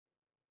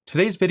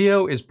Today's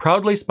video is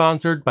proudly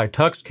sponsored by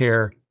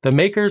TuxCare, the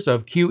makers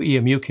of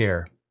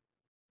QEMU-Care.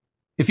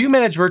 If you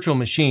manage virtual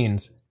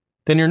machines,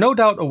 then you're no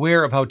doubt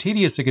aware of how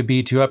tedious it could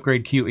be to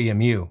upgrade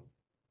QEMU.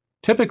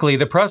 Typically,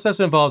 the process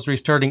involves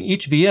restarting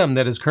each VM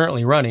that is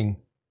currently running,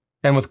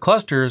 and with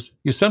clusters,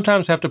 you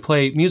sometimes have to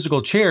play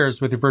musical chairs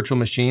with your virtual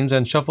machines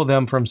and shuffle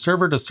them from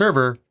server to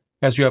server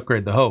as you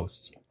upgrade the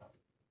hosts.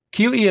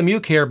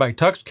 QEMU-Care by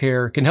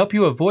TuxCare can help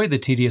you avoid the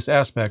tedious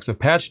aspects of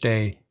patch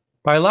day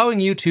by allowing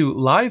you to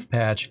live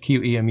patch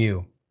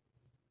QEMU.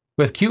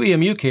 With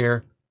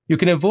QEMU-Care, you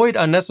can avoid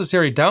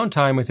unnecessary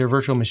downtime with your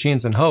virtual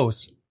machines and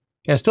hosts,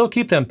 and still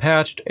keep them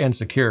patched and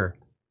secure.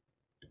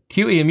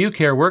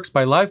 QEMU-Care works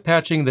by live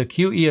patching the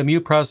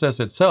QEMU process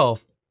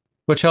itself,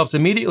 which helps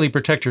immediately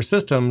protect your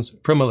systems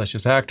from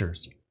malicious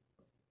actors.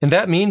 And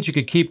that means you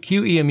could keep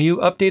QEMU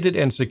updated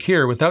and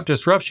secure without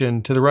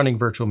disruption to the running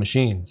virtual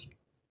machines.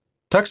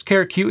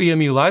 TuxCare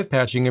QEMU live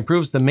patching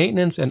improves the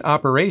maintenance and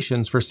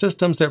operations for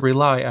systems that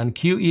rely on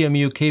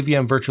QEMU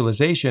KVM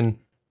virtualization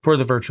for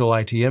the virtual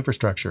IT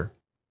infrastructure.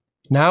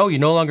 Now, you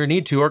no longer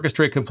need to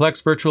orchestrate complex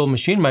virtual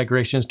machine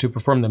migrations to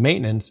perform the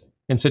maintenance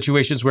in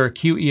situations where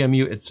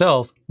QEMU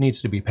itself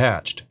needs to be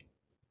patched.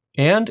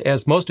 And,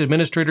 as most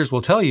administrators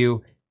will tell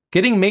you,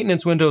 getting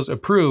maintenance windows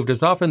approved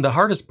is often the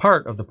hardest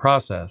part of the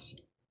process.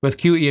 With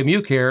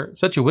QEMU-Care,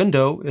 such a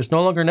window is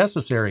no longer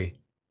necessary.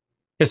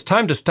 It's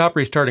time to stop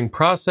restarting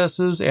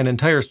processes and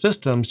entire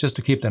systems just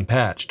to keep them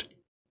patched.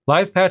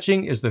 Live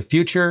patching is the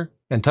future,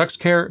 and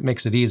TuxCare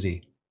makes it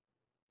easy.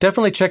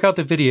 Definitely check out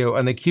the video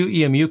on the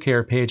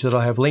QEMU-Care page that I'll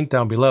have linked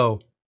down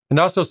below, and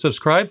also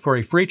subscribe for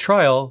a free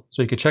trial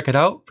so you can check it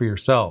out for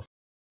yourself.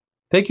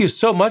 Thank you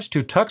so much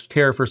to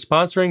TuxCare for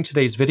sponsoring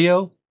today's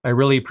video. I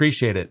really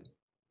appreciate it.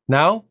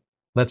 Now,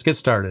 let's get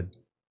started.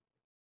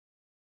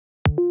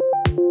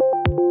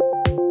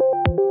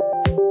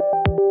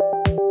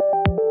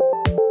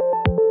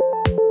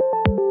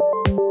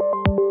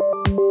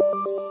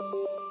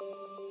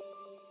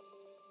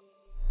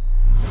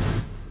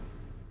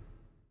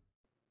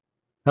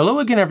 Hello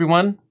again,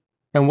 everyone,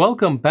 and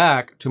welcome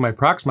back to my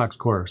Proxmox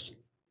course.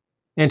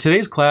 In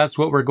today's class,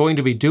 what we're going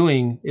to be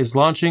doing is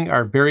launching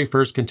our very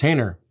first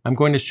container. I'm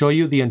going to show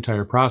you the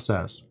entire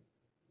process.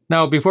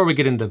 Now, before we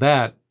get into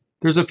that,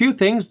 there's a few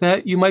things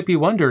that you might be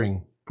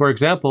wondering. For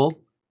example,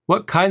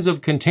 what kinds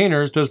of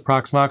containers does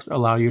Proxmox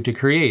allow you to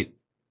create?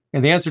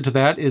 And the answer to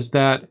that is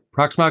that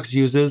Proxmox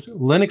uses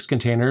Linux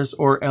containers,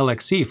 or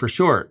LXC for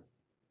short.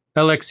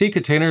 LXC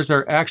containers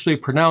are actually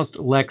pronounced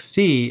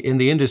LexC in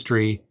the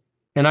industry,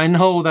 and I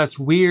know that's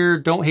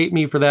weird, don't hate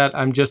me for that,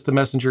 I'm just the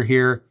messenger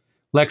here.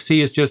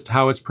 LexC is just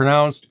how it's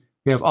pronounced.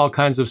 We have all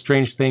kinds of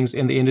strange things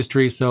in the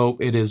industry, so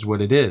it is what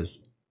it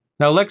is.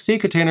 Now,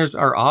 LexC containers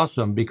are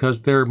awesome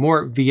because they're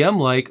more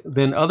VM-like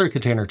than other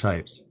container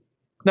types.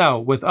 Now,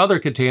 with other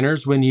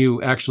containers, when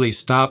you actually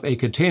stop a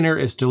container,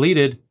 it's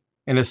deleted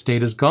and a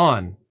state is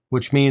gone,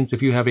 which means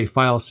if you have a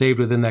file saved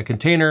within that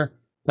container,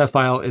 that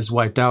file is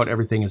wiped out,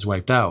 everything is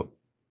wiped out.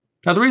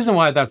 Now, the reason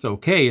why that's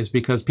okay is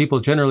because people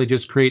generally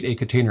just create a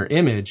container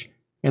image,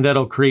 and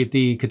that'll create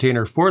the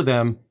container for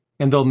them,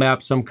 and they'll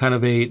map some kind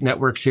of a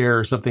network share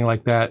or something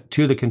like that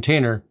to the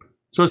container.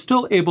 So it's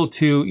still able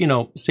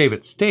to, save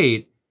its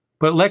state,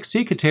 but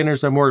LexC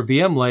containers are more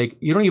VM-like.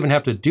 You don't even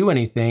have to do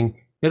anything.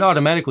 It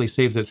automatically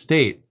saves its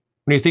state.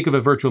 When you think of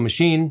a virtual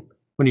machine,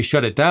 when you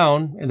shut it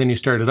down and then you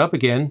start it up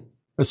again,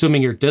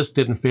 assuming your disk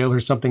didn't fail or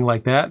something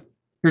like that,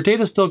 your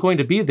data is still going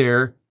to be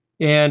there,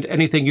 and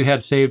anything you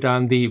had saved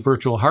on the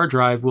virtual hard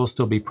drive will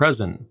still be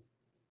present.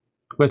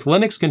 With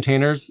Linux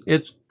containers,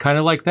 it's kind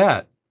of like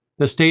that.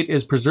 The state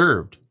is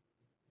preserved.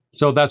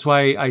 So that's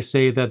why I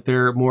say that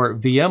they're more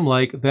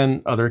VM-like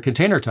than other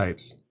container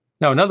types.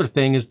 Now, another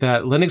thing is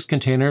that Linux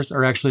containers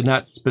are actually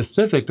not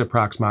specific to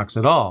Proxmox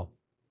at all.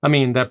 I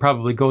mean, that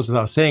probably goes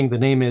without saying. The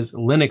name is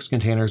Linux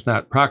containers,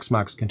 not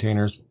Proxmox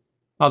containers.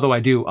 Although I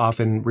do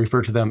often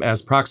refer to them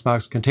as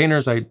Proxmox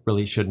containers, I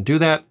really shouldn't do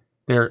that.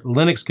 They're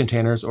Linux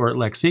containers or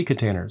LexC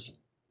containers.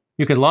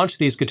 You can launch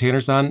these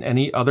containers on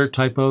any other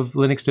type of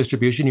Linux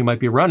distribution you might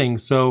be running.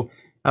 So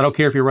I don't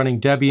care if you're running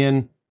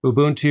Debian,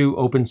 Ubuntu,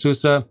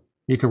 OpenSUSE,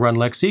 you can run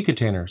LexC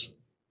containers.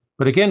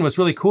 But again, what's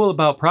really cool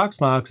about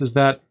Proxmox is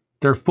that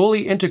they're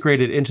fully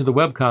integrated into the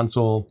web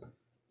console,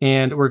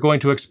 and we're going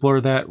to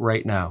explore that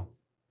right now.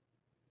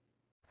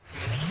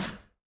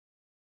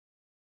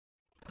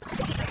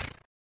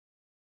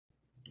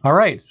 All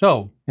right,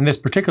 so in this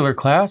particular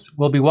class,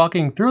 we'll be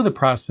walking through the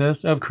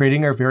process of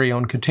creating our very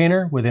own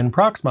container within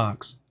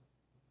Proxmox.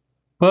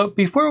 But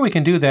before we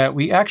can do that,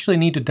 we actually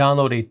need to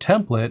download a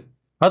template,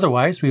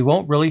 otherwise we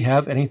won't really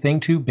have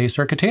anything to base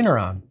our container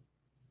on.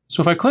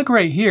 So if I click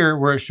right here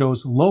where it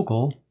shows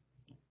local,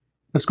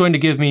 it's going to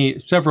give me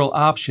several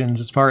options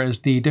as far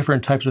as the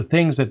different types of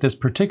things that this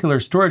particular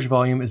storage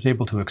volume is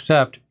able to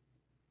accept.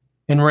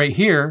 And right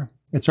here,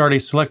 it's already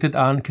selected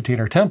on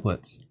container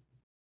templates.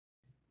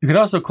 You can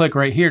also click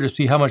right here to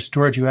see how much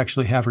storage you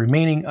actually have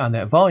remaining on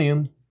that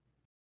volume.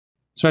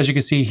 So as you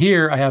can see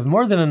here, I have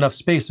more than enough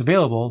space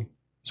available,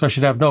 so I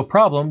should have no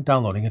problem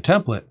downloading a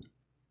template.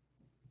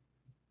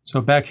 So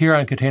back here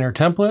on container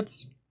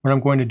templates, what I'm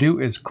going to do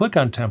is click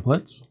on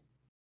Templates.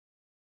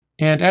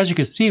 And as you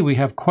can see, we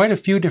have quite a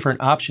few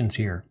different options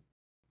here.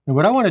 And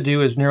what I want to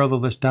do is narrow the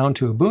list down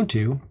to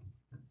Ubuntu.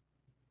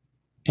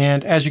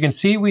 And as you can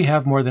see, we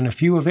have more than a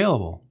few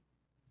available.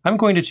 I'm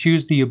going to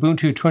choose the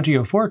Ubuntu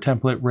 2004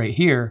 template right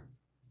here.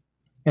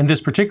 And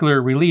this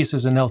particular release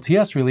is an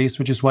LTS release,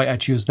 which is why I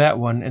choose that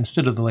one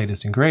instead of the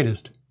latest and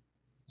greatest.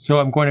 So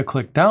I'm going to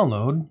click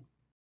Download.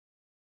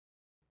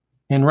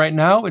 And right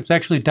now, it's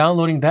actually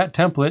downloading that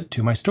template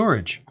to my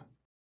storage.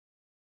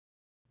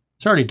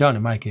 It's already done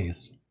in my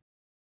case.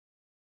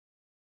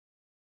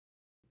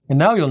 And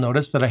now you'll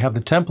notice that I have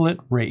the template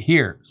right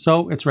here,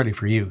 so it's ready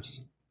for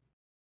use.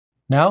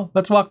 Now,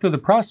 let's walk through the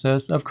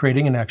process of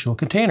creating an actual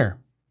container.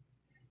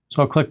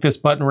 So I'll click this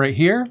button right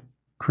here,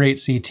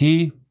 Create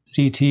CT.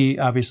 CT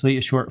obviously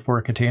is short for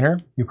a container.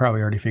 You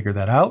probably already figured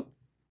that out.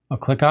 I'll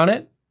click on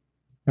it,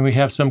 and we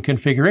have some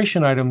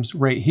configuration items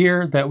right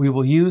here that we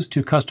will use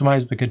to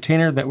customize the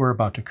container that we're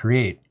about to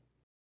create.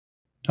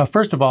 Now,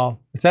 first of all,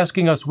 it's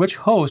asking us which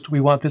host we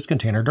want this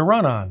container to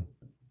run on.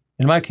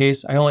 In my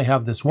case, I only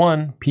have this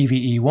one,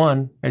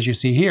 PVE1, as you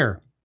see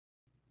here.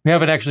 We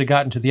haven't actually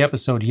gotten to the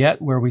episode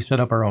yet where we set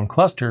up our own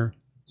cluster,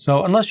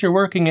 so unless you're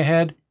working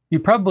ahead, you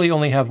probably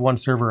only have one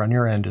server on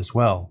your end as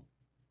well.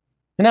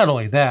 And not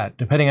only that,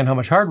 depending on how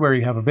much hardware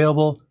you have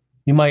available,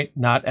 you might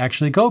not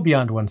actually go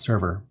beyond one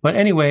server. But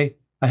anyway,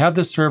 I have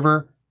this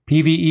server,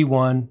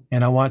 PVE1,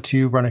 and I want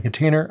to run a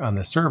container on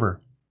this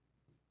server.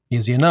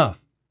 Easy enough.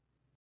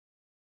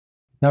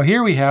 Now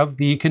here we have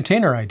the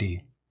container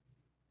ID.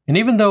 And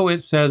even though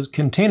it says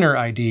container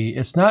ID,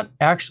 it's not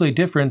actually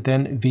different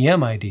than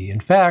VM ID. In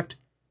fact,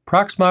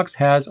 Proxmox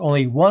has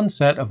only one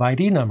set of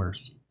ID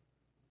numbers.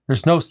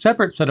 There's no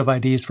separate set of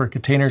IDs for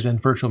containers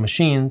and virtual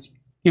machines.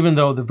 Even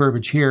though the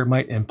verbiage here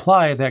might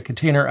imply that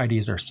container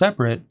IDs are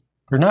separate,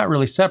 they're not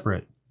really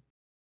separate.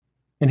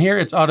 And here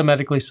it's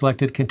automatically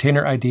selected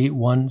container ID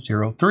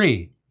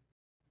 103.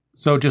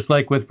 So just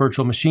like with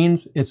virtual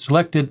machines, it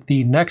selected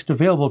the next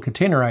available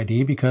container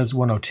ID because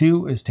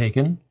 102 is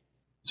taken.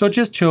 So it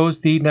just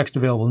chose the next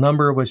available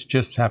number, which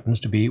just happens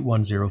to be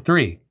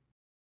 103.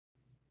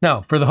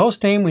 Now, for the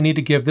host name, we need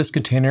to give this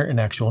container an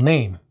actual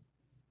name.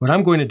 What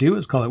I'm going to do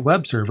is call it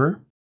web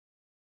server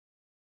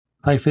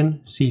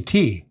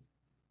 -CT.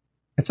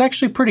 It's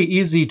actually pretty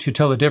easy to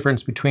tell the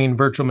difference between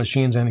virtual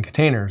machines and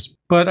containers,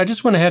 but I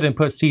just went ahead and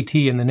put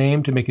CT in the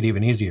name to make it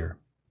even easier.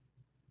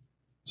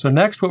 So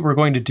next, what we're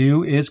going to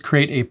do is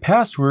create a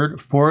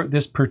password for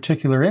this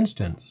particular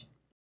instance.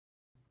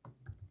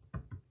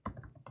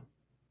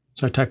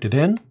 So I typed it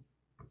in,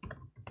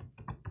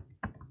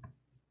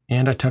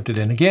 and I typed it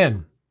in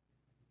again.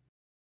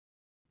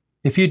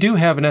 If you do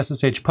have an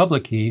SSH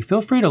public key,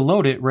 feel free to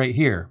load it right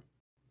here.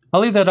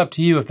 I'll leave that up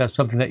to you if that's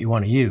something that you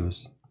want to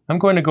use. I'm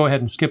going to go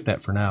ahead and skip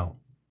that for now.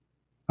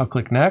 I'll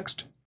click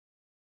Next.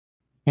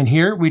 And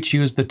here we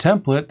choose the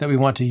template that we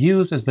want to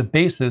use as the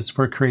basis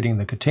for creating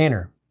the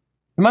container.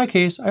 In my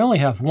case, I only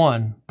have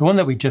one, the one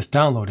that we just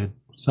downloaded,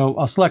 so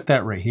I'll select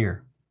that right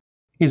here.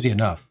 Easy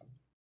enough.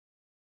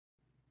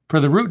 For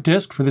the root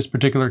disk for this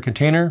particular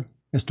container,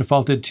 it's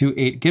defaulted to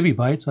 8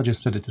 GB. I'll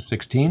just set it to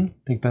 16. I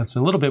think that's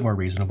a little bit more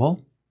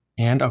reasonable.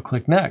 And I'll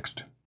click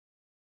Next.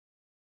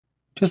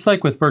 Just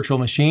like with virtual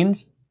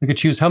machines, we could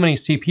choose how many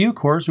CPU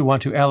cores we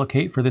want to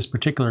allocate for this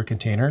particular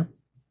container.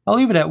 I'll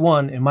leave it at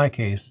 1 in my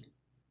case.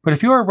 But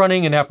if you are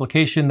running an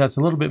application that's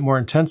a little bit more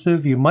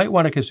intensive, you might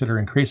want to consider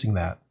increasing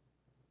that.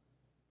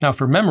 Now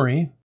for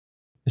memory,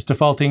 it's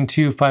defaulting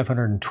to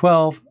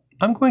 512.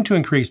 I'm going to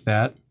increase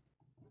that.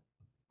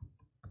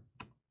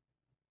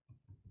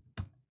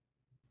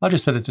 I'll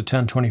just set it to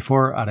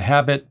 1024 out of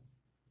habit.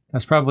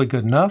 That's probably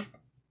good enough.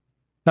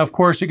 Now, of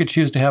course, you could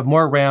choose to have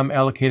more RAM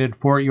allocated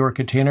for your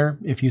container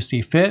if you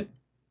see fit,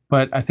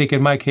 but I think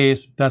in my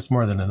case, that's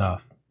more than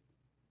enough.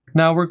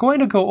 Now, we're going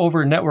to go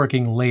over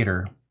networking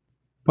later,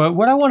 but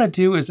what I want to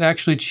do is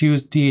actually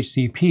choose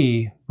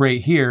DHCP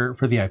right here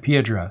for the IP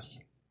address.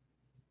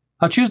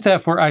 I'll choose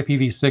that for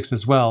IPv6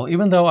 as well,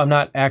 even though I'm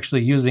not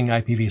actually using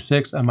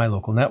IPv6 on my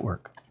local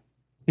network.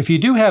 If you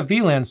do have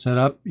VLAN set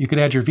up, you could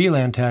add your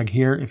VLAN tag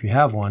here if you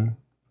have one.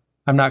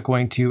 I'm not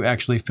going to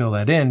actually fill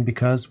that in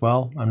because,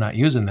 well, I'm not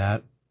using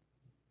that.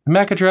 The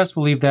MAC address,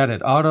 we'll leave that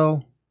at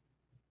auto.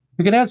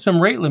 We can add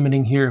some rate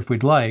limiting here if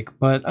we'd like,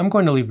 but I'm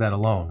going to leave that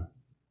alone.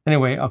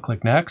 Anyway, I'll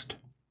click Next.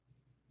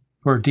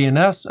 For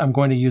DNS, I'm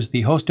going to use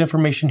the host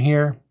information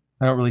here.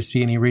 I don't really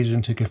see any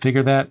reason to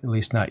configure that, at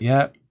least not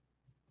yet.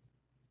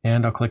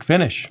 And I'll click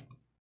Finish.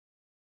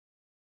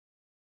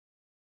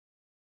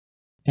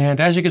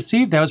 And as you can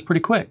see, that was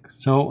pretty quick.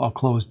 So I'll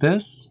close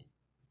this.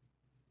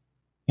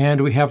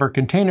 And we have our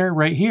container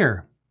right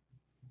here.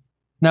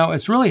 Now,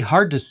 it's really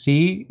hard to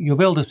see. You'll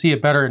be able to see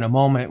it better in a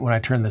moment when I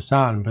turn this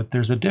on, but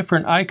there's a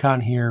different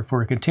icon here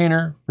for a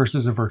container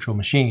versus a virtual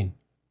machine.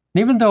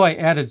 And even though I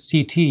added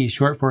CT,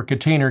 short for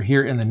container,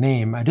 here in the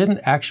name, I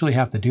didn't actually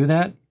have to do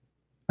that.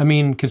 I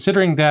mean,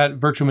 considering that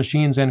virtual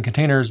machines and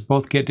containers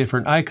both get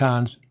different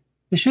icons,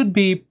 it should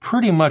be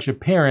pretty much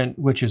apparent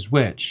which is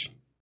which.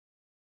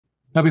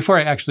 Now, before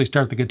I actually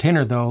start the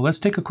container though, let's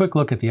take a quick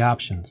look at the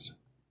options.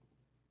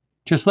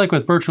 Just like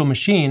with virtual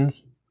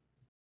machines,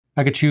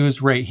 I could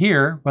choose right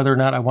here whether or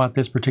not I want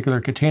this particular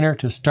container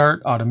to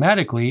start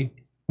automatically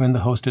when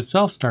the host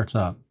itself starts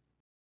up.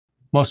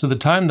 Most of the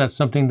time, that's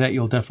something that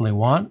you'll definitely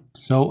want,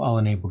 so I'll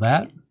enable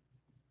that.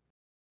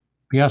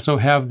 We also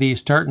have the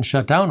start and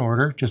shut down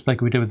order, just like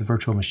we did with the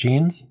virtual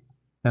machines.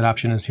 That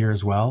option is here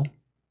as well.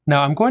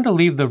 Now, I'm going to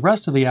leave the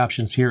rest of the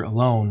options here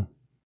alone.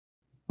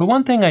 But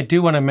one thing I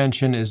do want to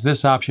mention is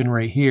this option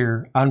right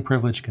here,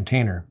 unprivileged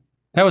container.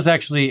 That was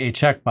actually a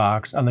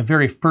checkbox on the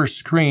very first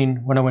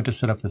screen when I went to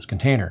set up this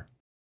container.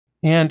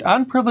 And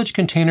unprivileged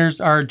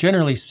containers are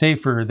generally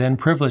safer than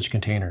privileged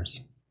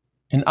containers.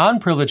 An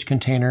unprivileged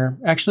container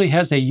actually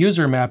has a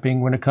user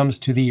mapping when it comes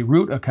to the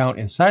root account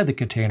inside the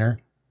container,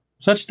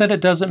 such that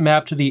it doesn't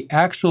map to the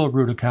actual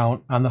root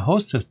account on the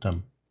host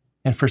system.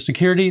 And for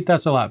security,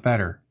 that's a lot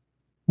better.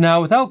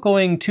 Now, without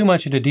going too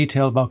much into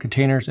detail about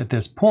containers at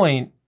this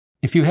point,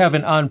 if you have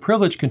an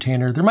unprivileged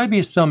container, there might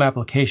be some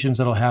applications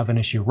that'll have an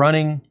issue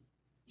running.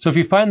 So if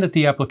you find that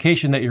the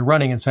application that you're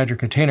running inside your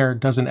container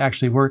doesn't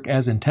actually work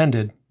as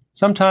intended,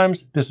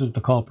 sometimes this is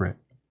the culprit.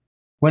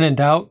 When in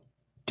doubt,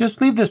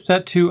 just leave this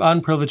set to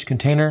unprivileged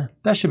container.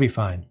 That should be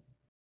fine.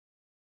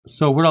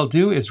 So what I'll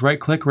do is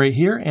right-click right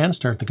here and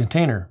start the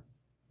container.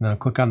 And then I'll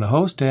click on the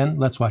host and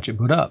let's watch it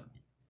boot up.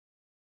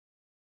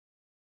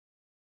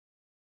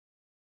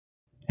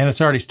 And it's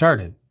already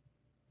started.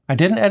 I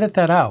didn't edit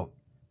that out.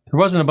 There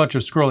wasn't a bunch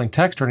of scrolling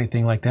text or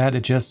anything like that.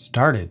 It just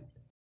started.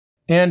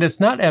 And it's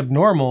not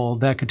abnormal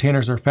that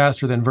containers are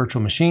faster than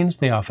virtual machines.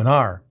 They often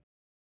are.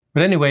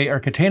 But anyway, our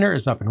container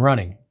is up and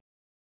running.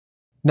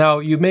 Now,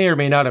 you may or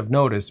may not have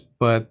noticed,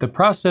 but the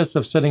process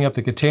of setting up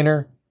the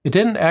container, it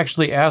didn't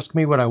actually ask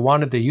me what I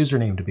wanted the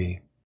username to be.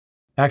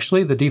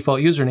 Actually, the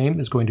default username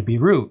is going to be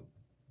root.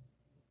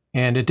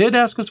 And it did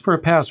ask us for a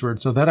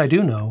password, so that I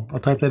do know. I'll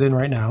type that in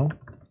right now.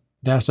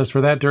 It asked us for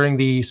that during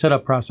the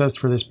setup process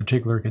for this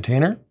particular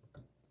container.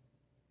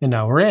 And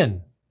now we're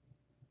in.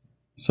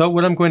 So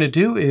what I'm going to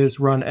do is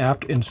run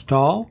apt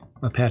install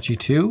Apache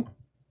 2.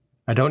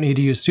 I don't need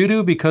to use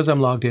sudo because I'm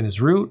logged in as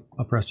root.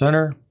 I'll press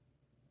enter,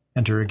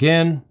 enter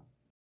again.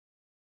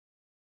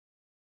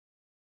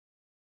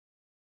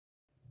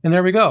 And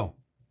there we go.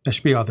 That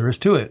should be all there is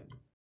to it.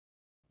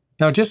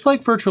 Now, just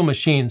like virtual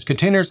machines,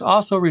 containers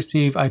also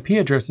receive IP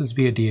addresses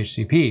via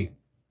DHCP.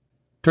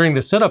 During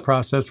the setup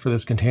process for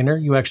this container,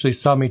 you actually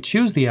saw me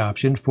choose the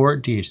option for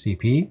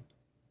DHCP.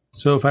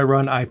 So if I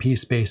run IP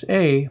space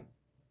A,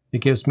 it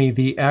gives me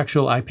the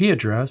actual IP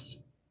address,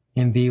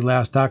 and the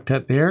last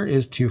octet there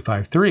is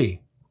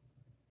 253.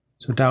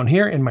 So down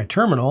here in my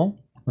terminal,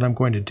 what I'm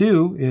going to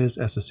do is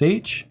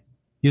SSH,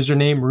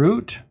 username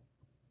root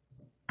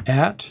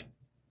at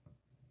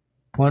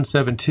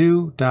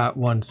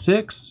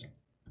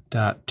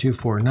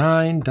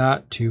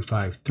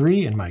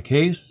 172.16.249.253 in my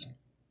case.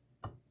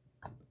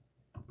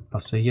 I'll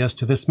say yes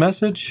to this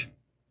message.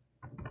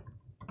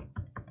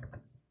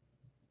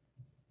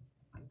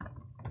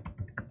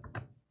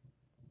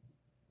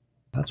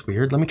 That's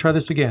weird. Let me try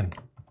this again.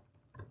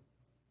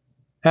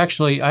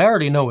 Actually, I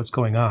already know what's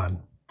going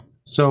on.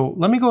 So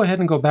let me go ahead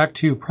and go back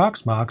to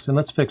Proxmox and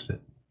let's fix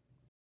it.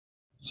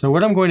 So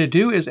what I'm going to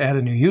do is add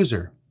a new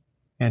user.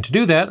 And to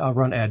do that, I'll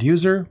run add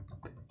user,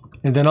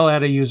 and then I'll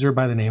add a user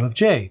by the name of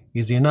J.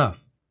 Easy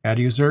enough. Add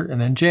user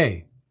and then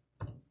J.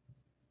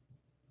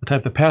 I'll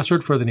type the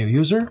password for the new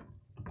user,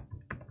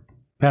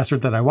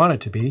 password that I want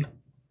it to be,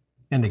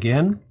 and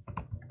again.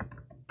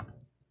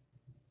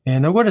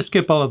 And I'm going to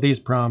skip all of these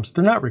prompts.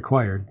 They're not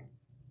required.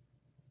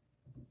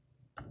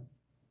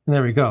 And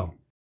there we go.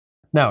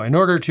 Now, in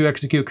order to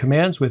execute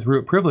commands with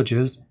root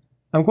privileges,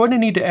 I'm going to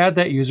need to add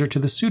that user to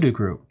the sudo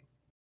group.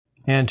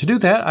 And to do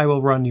that, I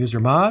will run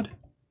usermod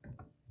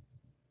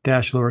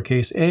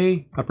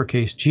 -a,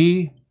 uppercase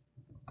G.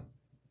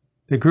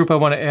 The group I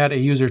want to add a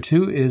user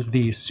to is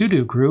the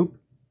sudo group,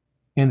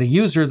 and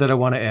the user that I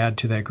want to add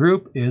to that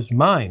group is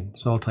mine.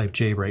 So I'll type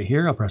J right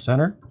here. I'll press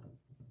enter.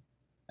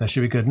 That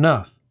should be good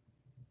enough.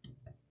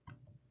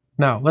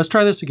 Now, let's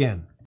try this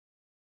again.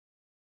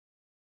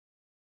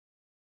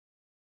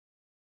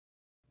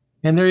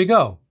 And there you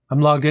go. I'm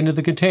logged into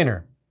the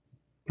container.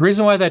 The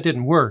reason why that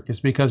didn't work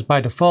is because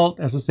by default,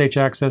 SSH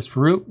access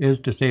for root is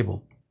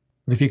disabled.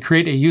 But if you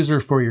create a user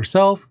for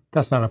yourself,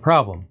 that's not a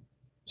problem.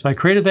 So I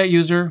created that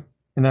user,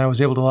 and then I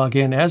was able to log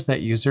in as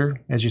that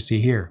user, as you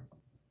see here.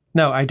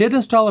 Now, I did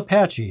install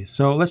Apache,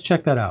 so let's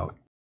check that out.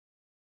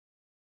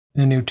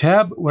 In a new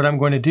tab, what I'm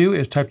going to do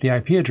is type the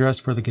IP address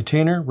for the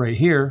container right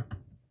here.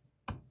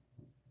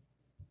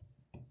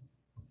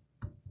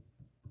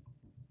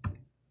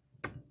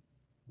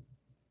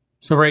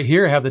 So right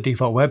here, I have the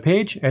default web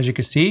page, as you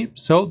can see,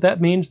 so that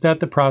means that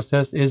the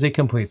process is a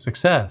complete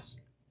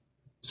success.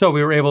 So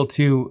we were able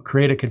to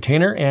create a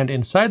container, and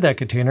inside that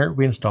container,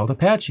 we installed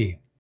Apache.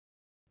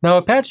 Now,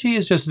 Apache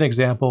is just an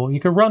example. You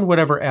can run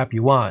whatever app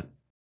you want.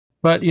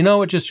 But you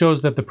know, it just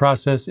shows that the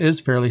process is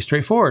fairly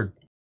straightforward.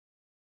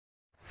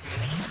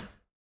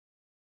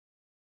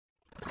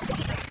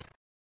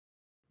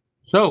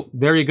 So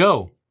there you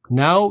go.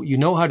 Now you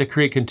know how to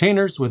create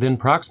containers within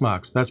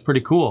Proxmox. That's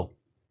pretty cool.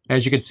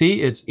 As you can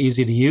see, it's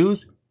easy to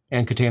use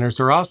and containers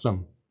are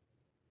awesome.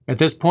 At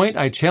this point,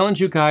 I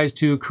challenge you guys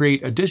to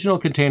create additional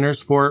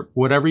containers for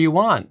whatever you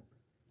want.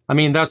 I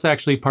mean, that's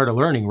actually part of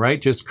learning,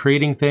 right? Just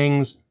creating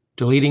things,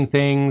 deleting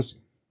things,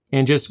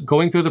 and just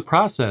going through the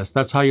process.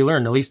 That's how you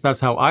learn. At least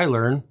that's how I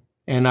learn.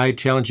 And I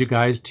challenge you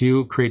guys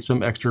to create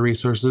some extra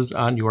resources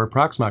on your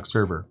Proxmox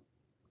server.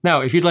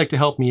 Now, if you'd like to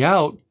help me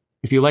out,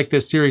 if you like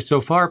this series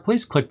so far,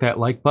 please click that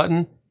like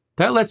button.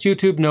 That lets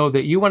YouTube know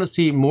that you want to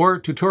see more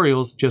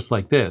tutorials just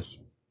like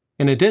this.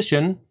 In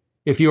addition,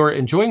 if you are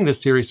enjoying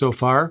this series so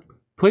far,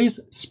 please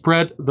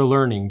spread the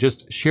learning.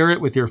 Just share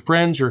it with your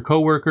friends, your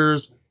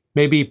coworkers,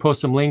 maybe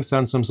post some links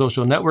on some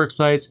social network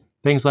sites,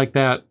 things like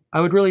that.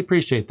 I would really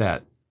appreciate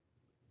that.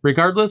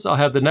 Regardless, I'll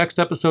have the next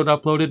episode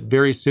uploaded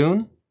very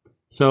soon.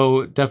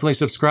 So definitely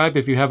subscribe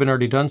if you haven't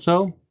already done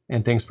so,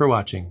 and thanks for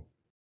watching.